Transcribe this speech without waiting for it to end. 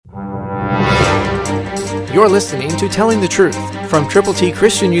You're listening to Telling the Truth from Triple T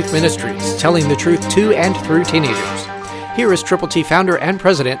Christian Youth Ministries, telling the truth to and through teenagers. Here is Triple T founder and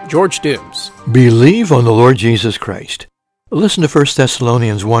president, George Dooms. Believe on the Lord Jesus Christ. Listen to 1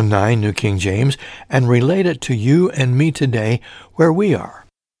 Thessalonians 1:9, New King James, and relate it to you and me today where we are.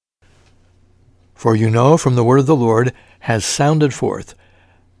 For you know from the word of the Lord has sounded forth,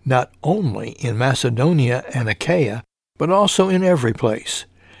 not only in Macedonia and Achaia, but also in every place.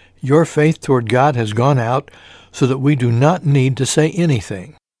 Your faith toward God has gone out so that we do not need to say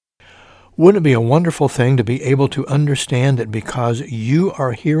anything. Wouldn't it be a wonderful thing to be able to understand that because you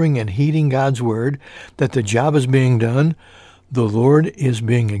are hearing and heeding God's word, that the job is being done, the Lord is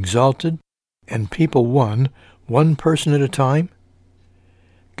being exalted, and people won, one person at a time?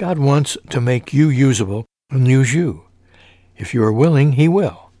 God wants to make you usable and use you. If you are willing, He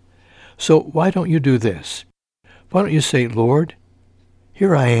will. So why don't you do this? Why don't you say, Lord,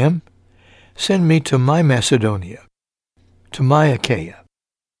 here I am. Send me to my Macedonia, to my Achaia,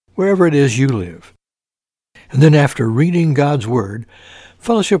 wherever it is you live. And then after reading God's word,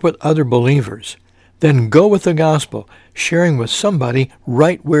 fellowship with other believers, then go with the gospel, sharing with somebody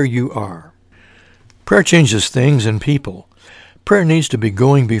right where you are. Prayer changes things and people. Prayer needs to be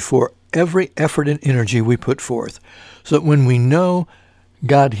going before every effort and energy we put forth, so that when we know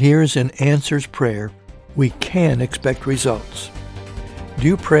God hears and answers prayer, we can expect results. Do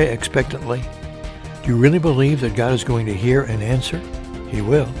you pray expectantly? Do you really believe that God is going to hear and answer? He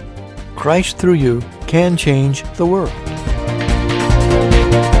will. Christ through you can change the world.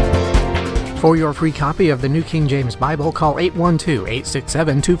 For your free copy of the New King James Bible, call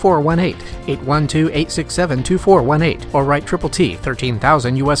 812-867-2418, 812-867-2418, or write Triple T,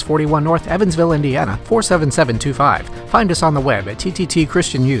 13,000 U.S. 41 North, Evansville, Indiana, 47725. Find us on the web at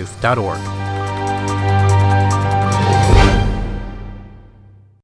tttchristianyouth.org.